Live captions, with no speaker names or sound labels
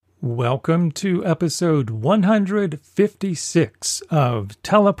Welcome to episode 156 of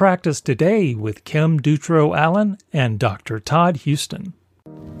Telepractice Today with Kim Dutro-Allen and Dr. Todd Houston.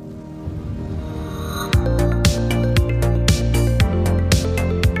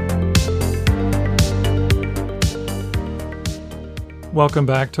 Welcome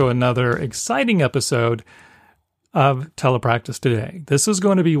back to another exciting episode of Telepractice Today. This is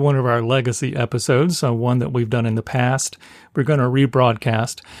going to be one of our legacy episodes, one that we've done in the past. We're going to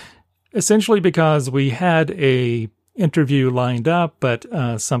rebroadcast, essentially because we had a interview lined up, but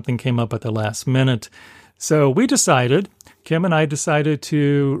something came up at the last minute. So we decided, Kim and I decided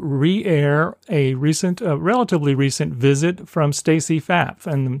to re-air a relatively recent visit from Stacey Pfaff,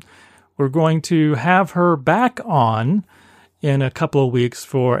 and we're going to have her back on in a couple of weeks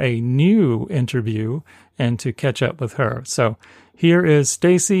for a new interview and to catch up with her. So here is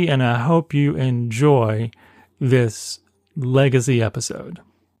Stacey, and I hope you enjoy this legacy episode.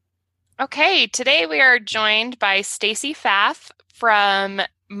 Okay, today we are joined by Stacey Pfaff from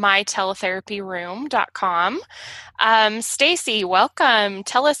myteletherapyroom.com. Stacey, welcome.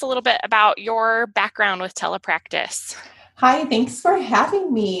 Tell us a little bit about your background with telepractice. Hi, thanks for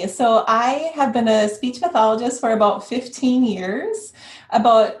having me. So I have been a speech pathologist for about 15 years.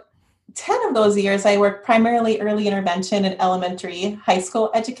 About 10 of those years, I worked primarily early intervention and elementary high school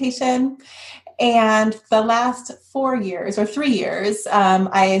education. And the last 3 years,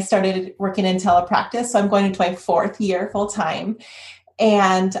 I started working in telepractice. So I'm going into my fourth year full time.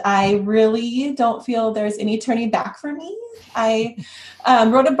 And I really don't feel there's any turning back for me. I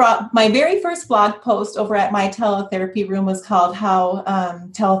wrote my very first blog post over at My Teletherapy Room was called How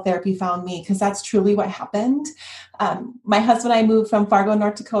Teletherapy Found Me, because that's truly what happened. My husband and I moved from Fargo,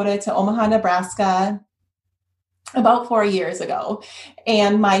 North Dakota to Omaha, Nebraska about 4 years ago.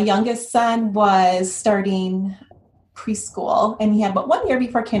 And my youngest son was starting preschool, and he had about 1 year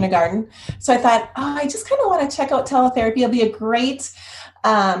before kindergarten. So I thought, I just kind of want to check out teletherapy. It'll be a great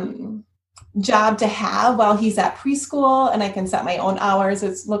job to have while he's at preschool, and I can set my own hours.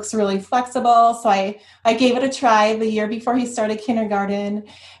 It looks really flexible. So I gave it a try the year before he started kindergarten,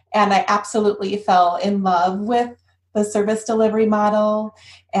 and I absolutely fell in love with the service delivery model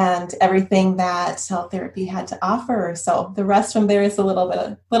and everything that teletherapy had to offer. So the rest from there is a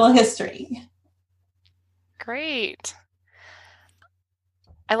little history. Great.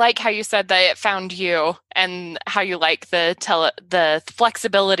 I like how you said that it found you and how you like the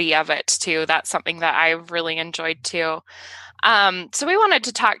flexibility of it too. That's something that I've really enjoyed too. So we wanted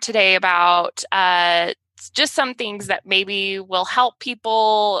to talk today about just some things that maybe will help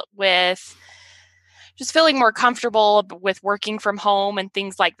people with just feeling more comfortable with working from home and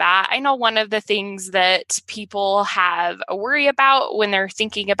things like that. I know one of the things that people have a worry about when they're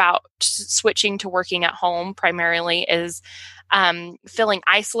thinking about switching to working at home primarily is feeling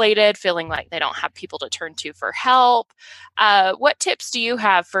isolated, feeling like they don't have people to turn to for help. What tips do you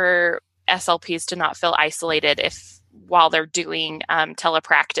have for SLPs to not feel isolated while they're doing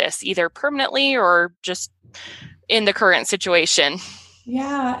telepractice, either permanently or just in the current situation?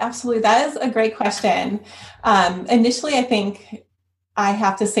 Yeah, absolutely. That is a great question. Initially, I think I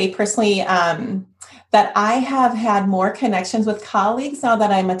have to say personally that I have had more connections with colleagues now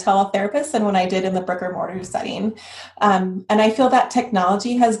that I'm a teletherapist than when I did in the brick and mortar setting. And I feel that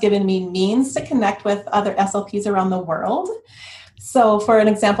technology has given me means to connect with other SLPs around the world. So for an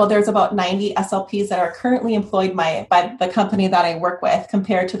example, there's about 90 SLPs that are currently employed by the company that I work with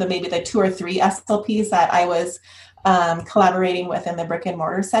compared to maybe the 2 or 3 SLPs that I was collaborating with in the brick and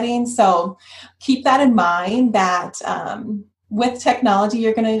mortar setting. So keep that in mind that with technology,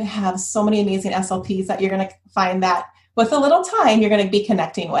 you're going to have so many amazing SLPs that you're going to find that with a little time, you're going to be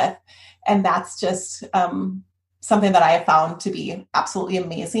connecting with. And that's just something that I have found to be absolutely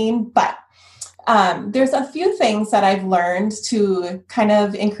amazing. But there's a few things that I've learned to kind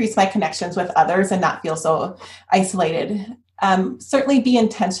of increase my connections with others and not feel so isolated. Certainly be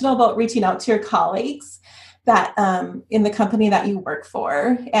intentional about reaching out to your colleagues that in the company that you work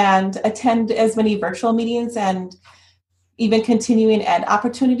for, and attend as many virtual meetings and even continuing ed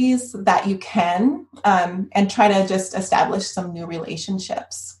opportunities that you can, and try to just establish some new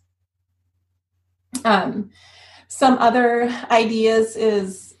relationships. Some other ideas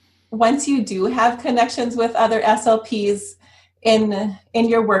is once you do have connections with other SLPs in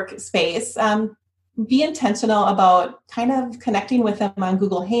your workspace, be intentional about kind of connecting with them on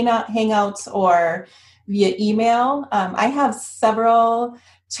Google Hangouts or via email. I have several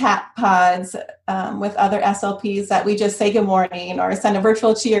chat pods with other SLPs that we just say good morning or send a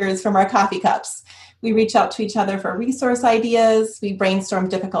virtual cheers from our coffee cups. We reach out to each other for resource ideas. We brainstorm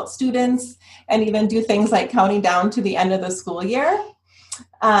difficult students and even do things like counting down to the end of the school year.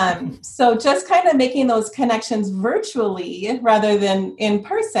 So just kind of making those connections virtually rather than in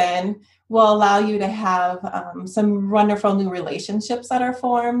person will allow you to have some wonderful new relationships that are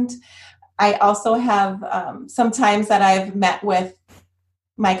formed. I also have sometimes that I've met with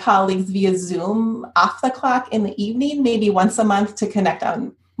my colleagues via Zoom off the clock in the evening, maybe once a month, to connect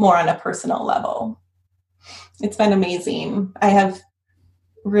on more on a personal level. It's been amazing. I have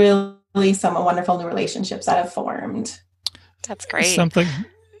really some wonderful new relationships that have formed. That's great. Something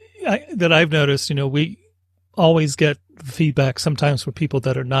that I've noticed, we always get feedback sometimes from people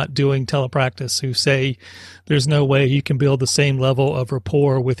that are not doing telepractice who say there's no way you can build the same level of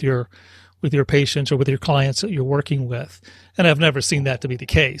rapport with your patients or with your clients that you're working with. And I've never seen that to be the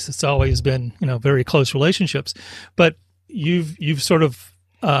case. It's always been, very close relationships. But you've sort of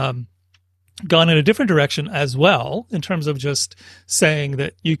gone in a different direction as well, in terms of just saying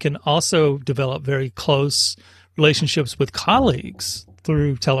that you can also develop very close relationships with colleagues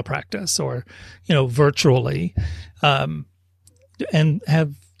through telepractice or, virtually, and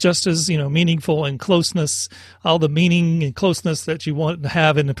have just as, meaningful and closeness, all the meaning and closeness that you want to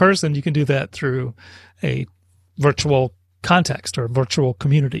have in a person, you can do that through a virtual context or virtual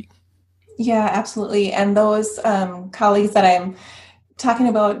community. Yeah, absolutely. And those colleagues that I'm talking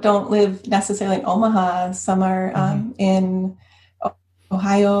about don't live necessarily in Omaha. Some are in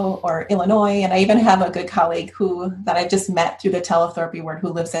Ohio or Illinois. And I even have a good colleague that I just met through the teletherapy work who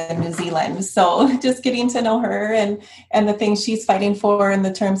lives in New Zealand. So just getting to know her and the things she's fighting for in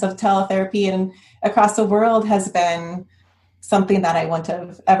the terms of teletherapy and across the world has been something that I wouldn't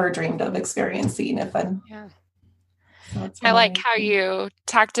have ever dreamed of experiencing. Yeah. So I like how you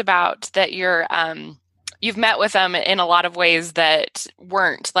talked about that you've met with them in a lot of ways that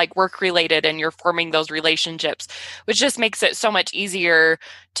weren't like work related, and you're forming those relationships, which just makes it so much easier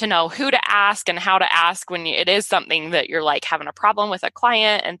to know who to ask and how to ask when it is something that you're like having a problem with a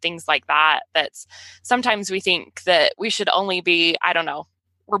client and things like that. That's sometimes we think that we should only be, I don't know,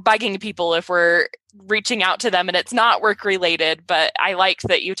 we're bugging people if we're reaching out to them and it's not work related. But I liked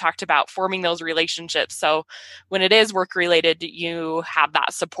that you talked about forming those relationships. So when it is work related, you have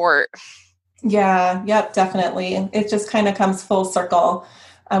that support. Yeah, yep, definitely. It just kind of comes full circle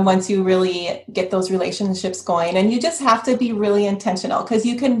once you really get those relationships going. And you just have to be really intentional, because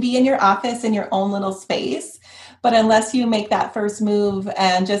you can be in your office in your own little space, but unless you make that first move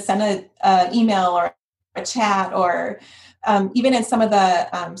and just send an email or a chat or even in some of the,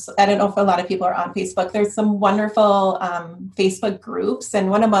 I don't know if a lot of people are on Facebook, there's some wonderful Facebook groups. And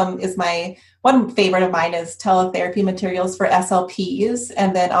one of them is one favorite of mine is Teletherapy Materials for SLPs,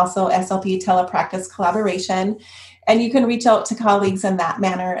 and then also SLP Telepractice Collaboration. And you can reach out to colleagues in that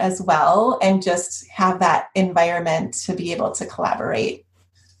manner as well, and just have that environment to be able to collaborate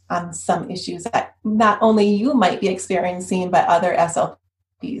on some issues that not only you might be experiencing, but other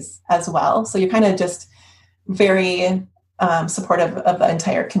SLPs as well. So you're kind of just very supportive of the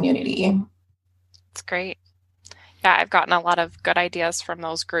entire community. That's great. Yeah, I've gotten a lot of good ideas from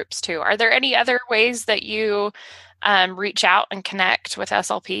those groups too. Are there any other ways that you reach out and connect with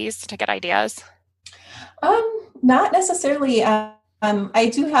SLPs to get ideas? Not necessarily.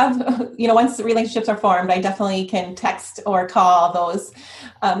 I do have, once the relationships are formed, I definitely can text or call those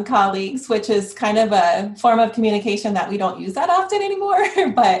colleagues, which is kind of a form of communication that we don't use that often anymore,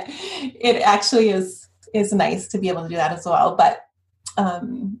 but it actually is nice to be able to do that as well. But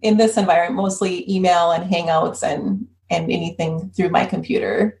in this environment, mostly email and Hangouts and anything through my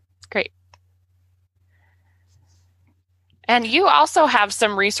computer. Great. And you also have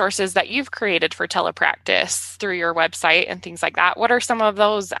some resources that you've created for telepractice through your website and things like that. What are some of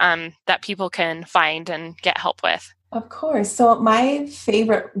those that people can find and get help with? Of course. So my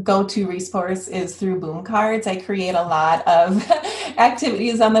favorite go-to resource is through Boom Cards. I create a lot of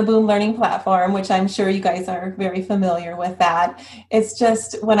activities on the Boom Learning platform, which I'm sure you guys are very familiar with that. It's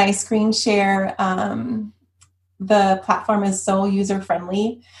just when I screen share, the platform is so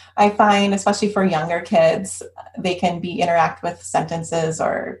user-friendly. I find, especially for younger kids, they can interact with sentences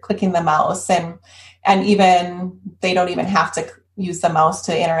or clicking the mouse, and even they don't even have to use the mouse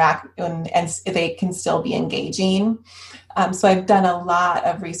to interact, and they can still be engaging. So I've done a lot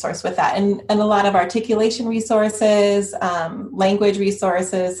of resource with that, and a lot of articulation resources, language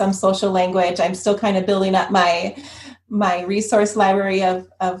resources, some social language. I'm still kind of building up my resource library of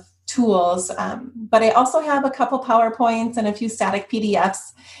tools. But I also have a couple PowerPoints and a few static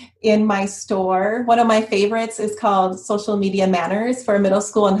PDFs in my store. One of my favorites is called Social Media Manners for Middle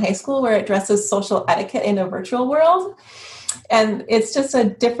School and High School, where it addresses social etiquette in a virtual world. And it's just a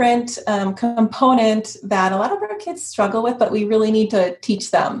different component that a lot of our kids struggle with, but we really need to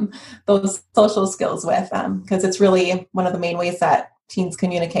teach them those social skills with, because it's really one of the main ways that teens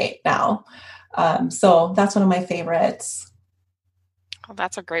communicate now. So that's one of my favorites. Oh,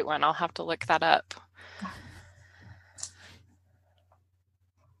 that's a great one. I'll have to look that up.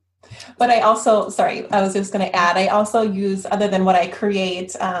 But I also, I was just going to add, I also use, other than what I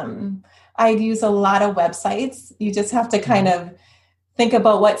create, I use a lot of websites. You just have to kind of think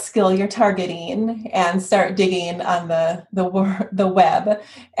about what skill you're targeting and start digging on the web,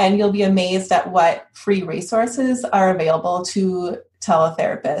 and you'll be amazed at what free resources are available to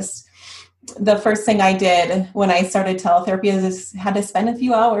teletherapists. The first thing I did when I started teletherapy is had to spend a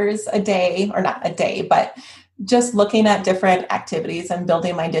few hours a day, or not a day, but just looking at different activities and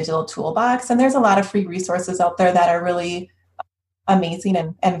building my digital toolbox. And there's a lot of free resources out there that are really amazing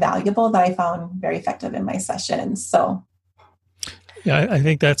and valuable that I found very effective in my sessions. So, yeah, I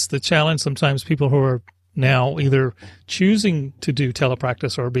think that's the challenge. Sometimes people who are now either choosing to do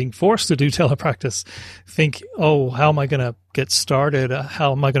telepractice or being forced to do telepractice think, oh, how am I going to get started?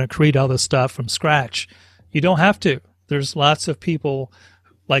 How am I going to create all this stuff from scratch? You don't have to. There's lots of people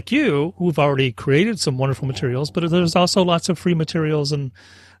like you who've already created some wonderful materials, but there's also lots of free materials and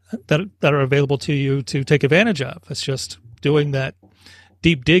that are available to you to take advantage of. It's just doing that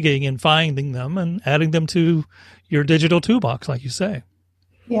deep digging and finding them and adding them to your digital toolbox, like you say.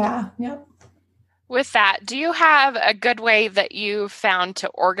 Yeah. Yep. With that, do you have a good way that you found to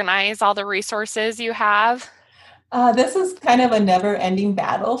organize all the resources you have? This is kind of a never-ending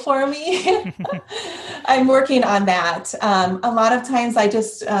battle for me. I'm working on that. A lot of times I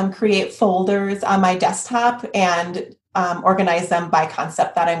just create folders on my desktop and organize them by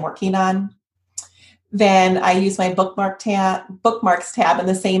concept that I'm working on. Then I use my bookmarks tab in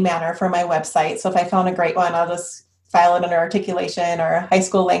the same manner for my website. So if I found a great one, I'll just file it under articulation or high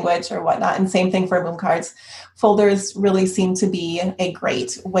school language or whatnot. And same thing for boom cards. Folders really seem to be a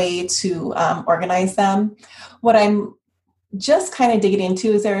great way to organize them. What I'm just kind of digging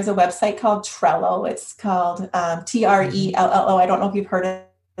into is there is a website called Trello. It's called Trello. I don't know if you've heard of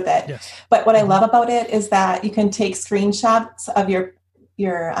it. Yes. But what I love about it is that you can take screenshots of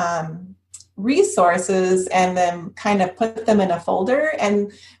your resources and then kind of put them in a folder.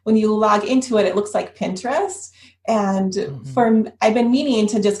 And when you log into it, it looks like Pinterest. And I've been meaning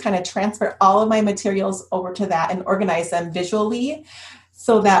to just kind of transfer all of my materials over to that and organize them visually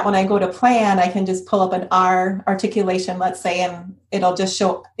so that when I go to plan, I can just pull up an R articulation, let's say, and it'll just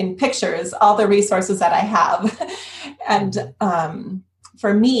show in pictures all the resources that I have. And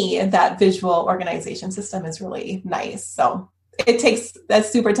for me, that visual organization system is really nice. So that's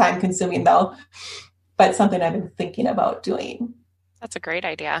super time consuming though, but something I've been thinking about doing. That's a great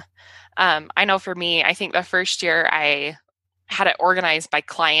idea. I know for me, I think the first year I had it organized by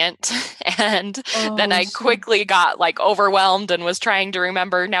client and then I quickly got overwhelmed and was trying to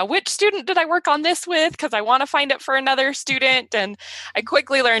remember now which student did I work on this with because I want to find it for another student. And I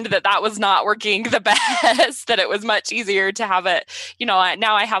quickly learned that was not working the best, that it was much easier to have it,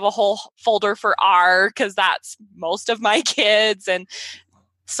 now I have a whole folder for R because that's most of my kids. And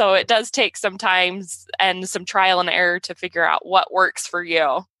so it does take some time and some trial and error to figure out what works for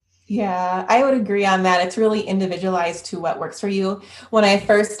you. Yeah, I would agree on that. It's really individualized to what works for you. When I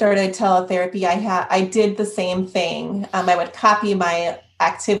first started teletherapy, I did the same thing. I would copy my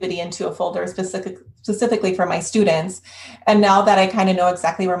activity into a folder specifically for my students. And now that I kind of know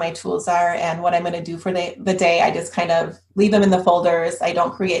exactly where my tools are and what I'm going to do for the day, I just kind of leave them in the folders. I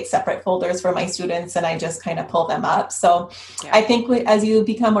don't create separate folders for my students and I just kind of pull them up. So yeah. I think as you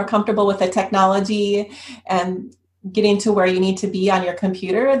become more comfortable with the technology and getting to where you need to be on your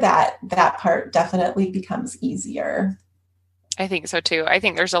computer, that part definitely becomes easier. I think so too. I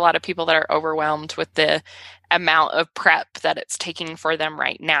think there's a lot of people that are overwhelmed with the amount of prep that it's taking for them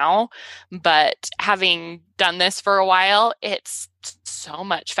right now. But having done this for a while, it's so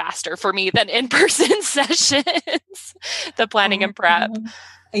much faster for me than in-person sessions, the planning and prep.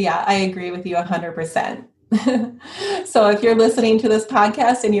 Yeah, I agree with you 100%. So if you're listening to this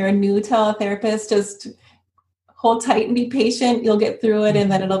podcast and you're a new teletherapist, just hold tight and be patient. You'll get through it,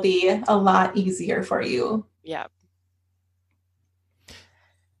 and then it'll be a lot easier for you. Yeah.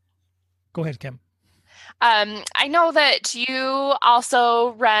 Go ahead, Kim. I know that you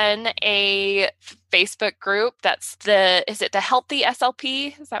also run a Facebook group. Is it the Healthy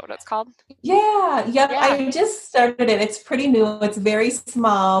SLP? Is that what it's called? Yeah. Yep. Yeah. I just started it. It's pretty new. It's very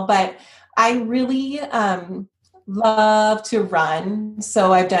small, but I really love to run.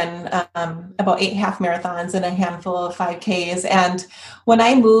 So I've done about 8 half marathons and a handful of 5Ks. And when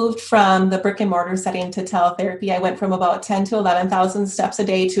I moved from the brick and mortar setting to teletherapy, I went from about 10 to 11,000 steps a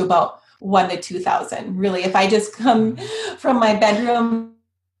day to about 1 to 2,000. Really, if I just come from my bedroom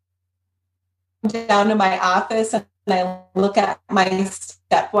down to my office and I look at my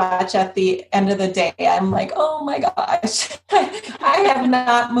stopwatch at the end of the day, I'm like, oh my gosh, I have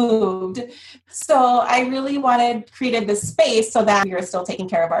not moved. So I really created this space so that we are still taking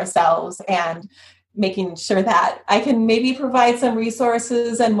care of ourselves and making sure that I can maybe provide some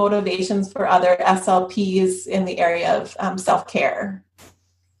resources and motivations for other SLPs in the area of self-care.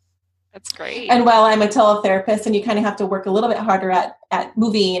 That's great. And while I'm a teletherapist and you kind of have to work a little bit harder at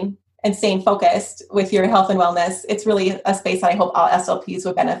moving and staying focused with your health and wellness, it's really a space that I hope all SLPs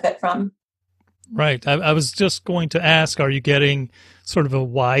would benefit from. Right. I was just going to ask, are you getting sort of a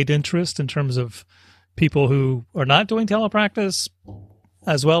wide interest in terms of people who are not doing telepractice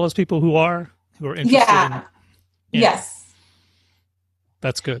as well as people who are interested in? Yes.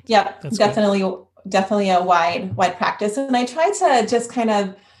 That's good. Yep. That's definitely a wide practice. And I try to just kind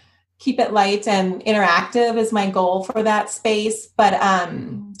of keep it light and interactive is my goal for that space, but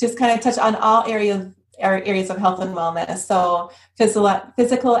just kind of touch on all areas of health and wellness. So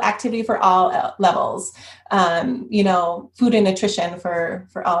physical activity for all levels, food and nutrition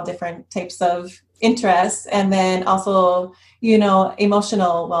for all different types of interests. And then also,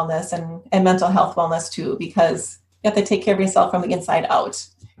 emotional wellness and mental health wellness too, because you have to take care of yourself from the inside out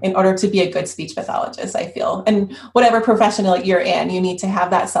in order to be a good speech pathologist, I feel. And whatever professional you're in, you need to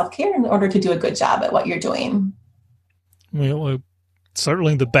have that self-care in order to do a good job at what you're doing. Well,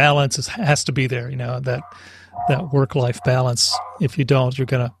 certainly the balance has to be there, that work-life balance. If you don't, you're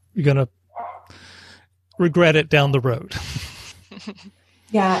gonna regret it down the road.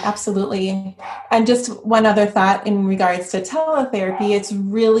 Yeah, absolutely. And just one other thought in regards to teletherapy, it's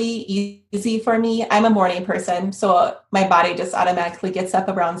really easy for me. I'm a morning person, so my body just automatically gets up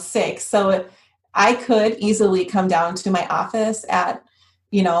around 6. So I could easily come down to my office at,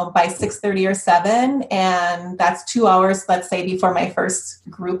 by 6:30 or 7, and that's 2 hours, let's say, before my first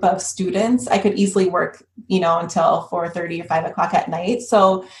group of students. I could easily work, until 4:30 or 5 o'clock at night.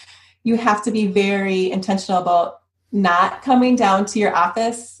 So you have to be very intentional about not coming down to your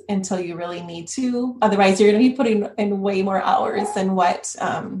office until you really need to. Otherwise, you're going to be putting in way more hours than what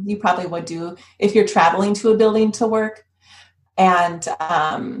you probably would do if you're traveling to a building to work and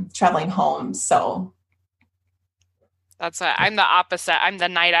traveling home. So I'm the opposite. I'm the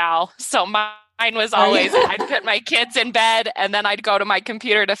night owl. So mine was always, I'd put my kids in bed and then I'd go to my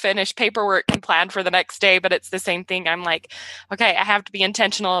computer to finish paperwork and plan for the next day. But it's the same thing. I'm like, okay, I have to be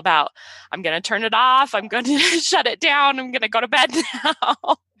intentional about, I'm going to turn it off. I'm going to shut it down. I'm going to go to bed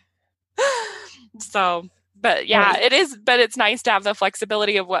now. So, but yeah, it is, but it's nice to have the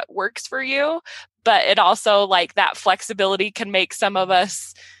flexibility of what works for you. But it also, like, that flexibility can make some of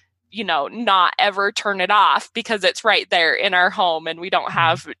us, not ever turn it off because it's right there in our home and we don't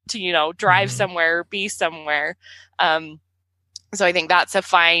have to, drive somewhere, be somewhere. So I think that's a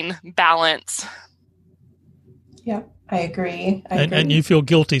fine balance. Yeah, I agree. And you feel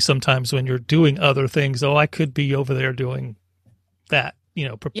guilty sometimes when you're doing other things. Oh, I could be over there doing that,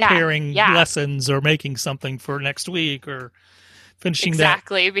 preparing lessons or making something for next week or finishing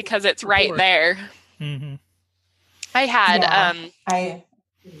exactly, because it's right there. Mm-hmm.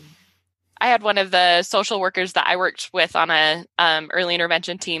 I had one of the social workers that I worked with on a early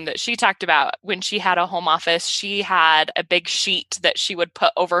intervention team that she talked about when she had a home office, she had a big sheet that she would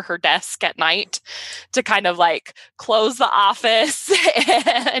put over her desk at night to kind of like close the office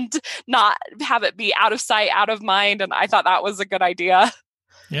and not have it be out of sight, out of mind. And I thought that was a good idea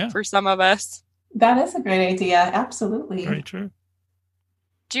for some of us. That is a great idea. Absolutely. Very true.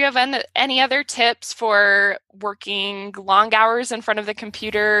 Do you have any other tips for working long hours in front of the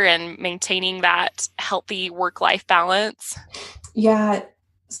computer and maintaining that healthy work-life balance? Yeah.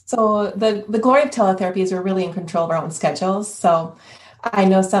 So the glory of teletherapy is we're really in control of our own schedules. So I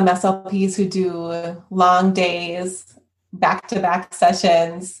know some SLPs who do long days, back-to-back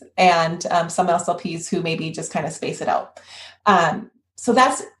sessions, and some SLPs who maybe just kind of space it out. So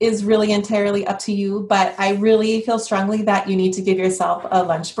that is really entirely up to you, but I really feel strongly that you need to give yourself a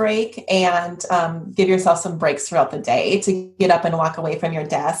lunch break and give yourself some breaks throughout the day to get up and walk away from your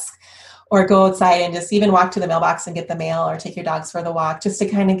desk or go outside and just even walk to the mailbox and get the mail or take your dogs for the walk, just to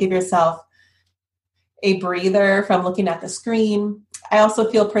kind of give yourself a breather from looking at the screen. I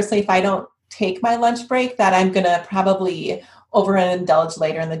also feel personally, if I don't take my lunch break, that I'm going to probably overindulge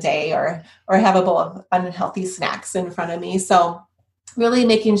later in the day or have a bowl of unhealthy snacks in front of me. So really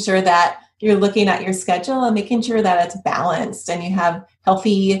making sure that you're looking at your schedule and making sure that it's balanced and you have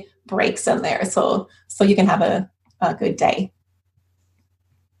healthy breaks in there so you can have a good day.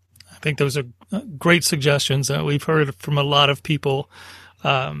 I think those are great suggestions. We've heard from a lot of people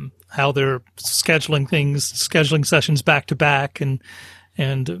how they're scheduling sessions back to back,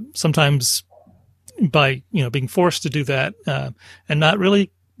 and sometimes by, being forced to do that, and not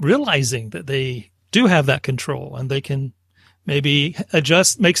really realizing that they do have that control, and they can maybe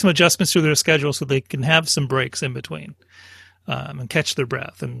make some adjustments to their schedule so they can have some breaks in between, and catch their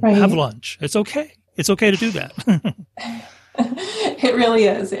breath and have lunch. It's okay. It's okay to do that. It really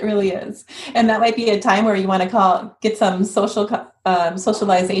is. It really is. And that might be a time where you want to get some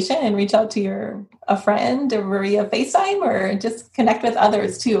socialization and reach out to a friend or via FaceTime, or just connect with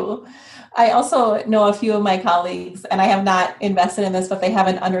others too. I also know a few of my colleagues, and I have not invested in this, but they have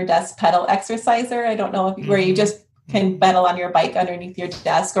an under desk pedal exerciser. I don't know where you just can pedal on your bike underneath your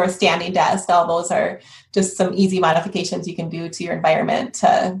desk, or a standing desk. All those are just some easy modifications you can do to your environment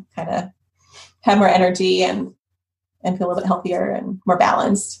to kind of have more energy and feel a little bit healthier and more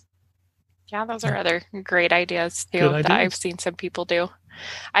balanced. Yeah, those are other great ideas too that I've seen some people do.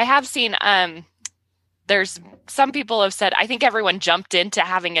 I have seen there's some people have said, I think everyone jumped into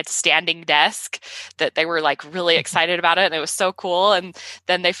having a standing desk, that they were like really excited about it and it was so cool. And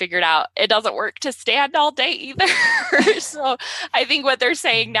then they figured out it doesn't work to stand all day either. So I think what they're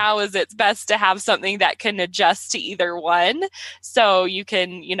saying now is it's best to have something that can adjust to either one. So you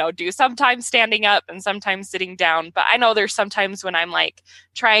can, do sometimes standing up and sometimes sitting down. But I know there's sometimes when I'm like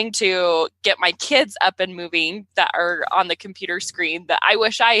trying to get my kids up and moving that are on the computer screen, that I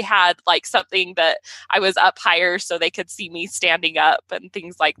wish I had like something that I was up higher so they could see me standing up and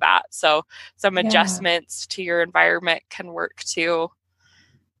things like that. So some adjustments to your environment can work too.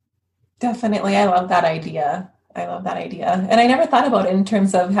 Definitely. I love that idea. And I never thought about it in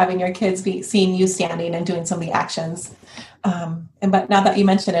terms of having your kids seeing you standing and doing some of the actions. But now that you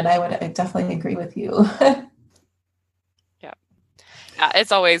mention it, I definitely agree with you. Yeah,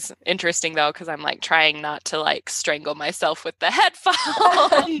 it's always interesting though, because I'm like trying not to like strangle myself with the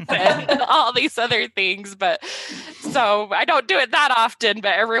headphones and all these other things. But so I don't do it that often,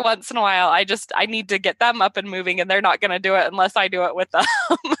 but every once in a while I need to get them up and moving, and they're not going to do it unless I do it with them.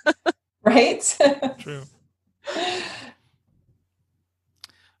 Right? True.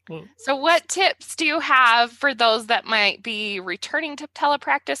 So what tips do you have for those that might be returning to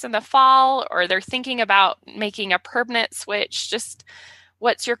telepractice in the fall, or they're thinking about making a permanent switch? Just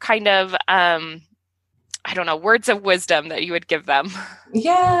what's your kind of, words of wisdom that you would give them?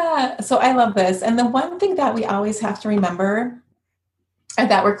 Yeah. So I love this. And the one thing that we always have to remember is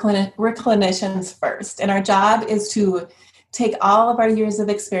that we're clinicians first. And our job is to take all of our years of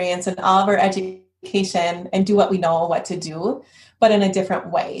experience and all of our education and do what we know what to do, but in a different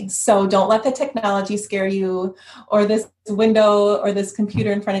way. So don't let the technology scare you, or this window or this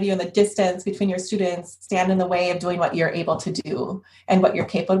computer in front of you and the distance between your students stand in the way of doing what you're able to do and what you're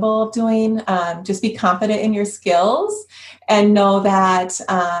capable of doing. Just be confident in your skills and know that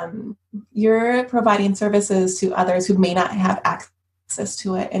you're providing services to others who may not have access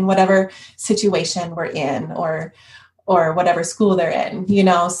to it in whatever situation we're in, or whatever school they're in,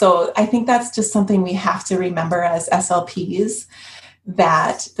 So I think that's just something we have to remember as SLPs,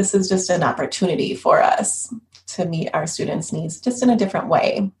 that this is just an opportunity for us to meet our students' needs just in a different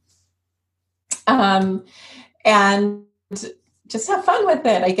way. And just have fun with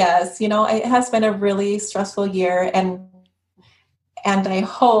it, I guess. It has been a really stressful year, and I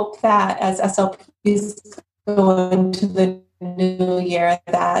hope that as SLPs go into the new year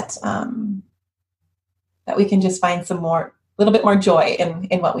that we can just find a little bit more joy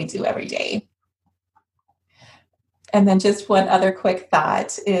in what we do every day. And then just one other quick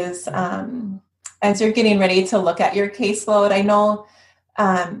thought is, as you're getting ready to look at your caseload, I know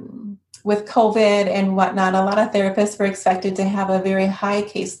with COVID and whatnot, a lot of therapists were expected to have a very high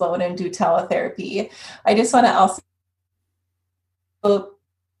caseload and do teletherapy. I just want to also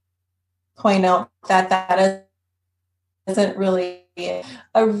point out that isn't really a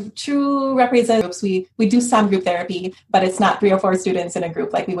true representative groups. We do some group therapy, but it's not 3 or 4 students in a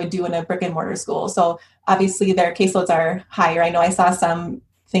group like we would do in a brick and mortar school. So obviously their caseloads are higher. I know I saw some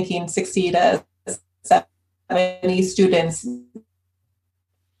thinking 60 to 70 students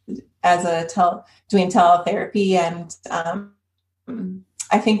as doing teletherapy. And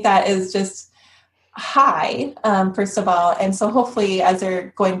I think that is just high, first of all. And so hopefully as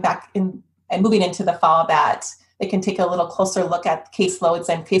they're going back in and moving into the fall, that they can take a little closer look at caseloads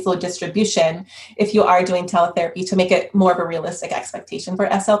and caseload distribution if you are doing teletherapy, to make it more of a realistic expectation for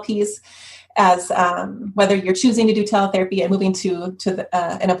SLPs, as whether you're choosing to do teletherapy and moving to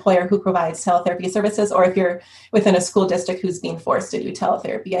an employer who provides teletherapy services, or if you're within a school district who's being forced to do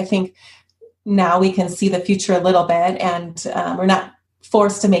teletherapy. I think now we can see the future a little bit, and we're not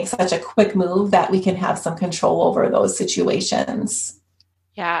forced to make such a quick move, that we can have some control over those situations.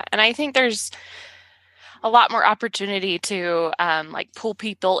 Yeah. And I think there's a lot more opportunity to like pull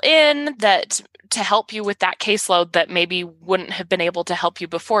people in that to help you with that caseload that maybe wouldn't have been able to help you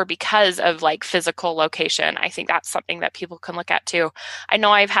before because of like physical location. I think that's something that people can look at too. I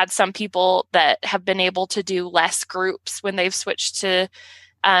know I've had some people that have been able to do less groups when they've switched to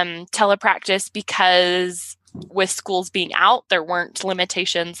telepractice because with schools being out, there weren't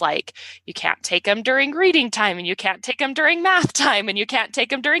limitations like you can't take them during reading time and you can't take them during math time and you can't take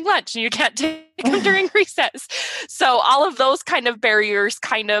them during lunch and you can't take them during recess. So all of those kind of barriers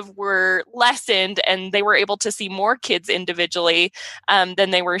kind of were lessened and they were able to see more kids individually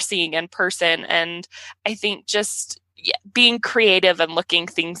than they were seeing in person. And I think just being creative and looking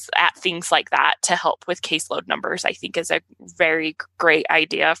at things like that to help with caseload numbers, I think is a very great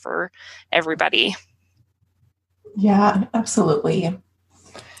idea for everybody. Yeah, absolutely.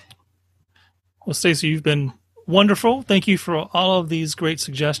 Well, Stacey, you've been wonderful. Thank you for all of these great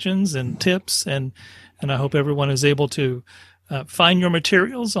suggestions and tips. And I hope everyone is able to find your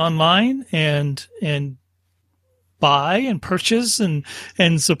materials online and buy and purchase and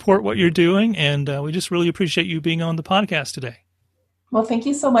support what you're doing. And we just really appreciate you being on the podcast today. Well, thank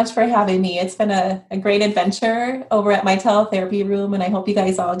you so much for having me. It's been a great adventure over at my teletherapy room, and I hope you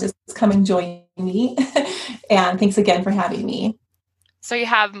guys all just come and join me. And thanks again for having me. So you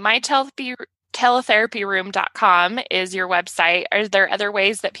have teletherapyroom.com is your website. Are there other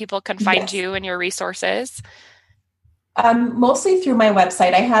ways that people can find you and your resources? Mostly through my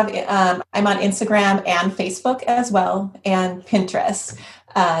website. I'm on Instagram and Facebook as well, and Pinterest.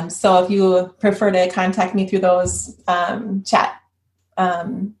 So if you prefer to contact me through those chat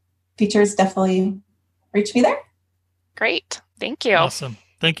features, definitely reach me there. Great. Thank you. Awesome.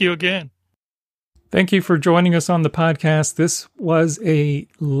 Thank you again. Thank you for joining us on the podcast. This was a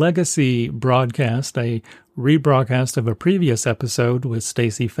legacy broadcast, a rebroadcast of a previous episode with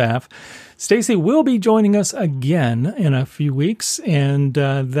Stacey Pfaff. Stacey will be joining us again in a few weeks, and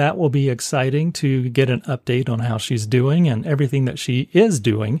that will be exciting to get an update on how she's doing and everything that she is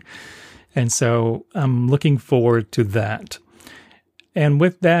doing. And so I'm looking forward to that. And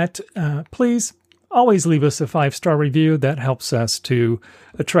with that, please always leave us a 5-star review. That helps us to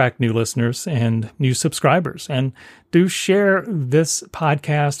attract new listeners and new subscribers. And do share this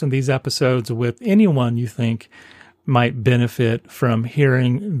podcast and these episodes with anyone you think might benefit from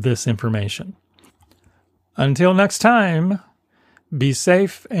hearing this information. Until next time, be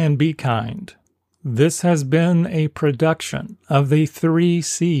safe and be kind. This has been a production of the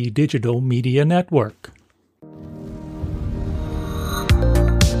 3C Digital Media Network.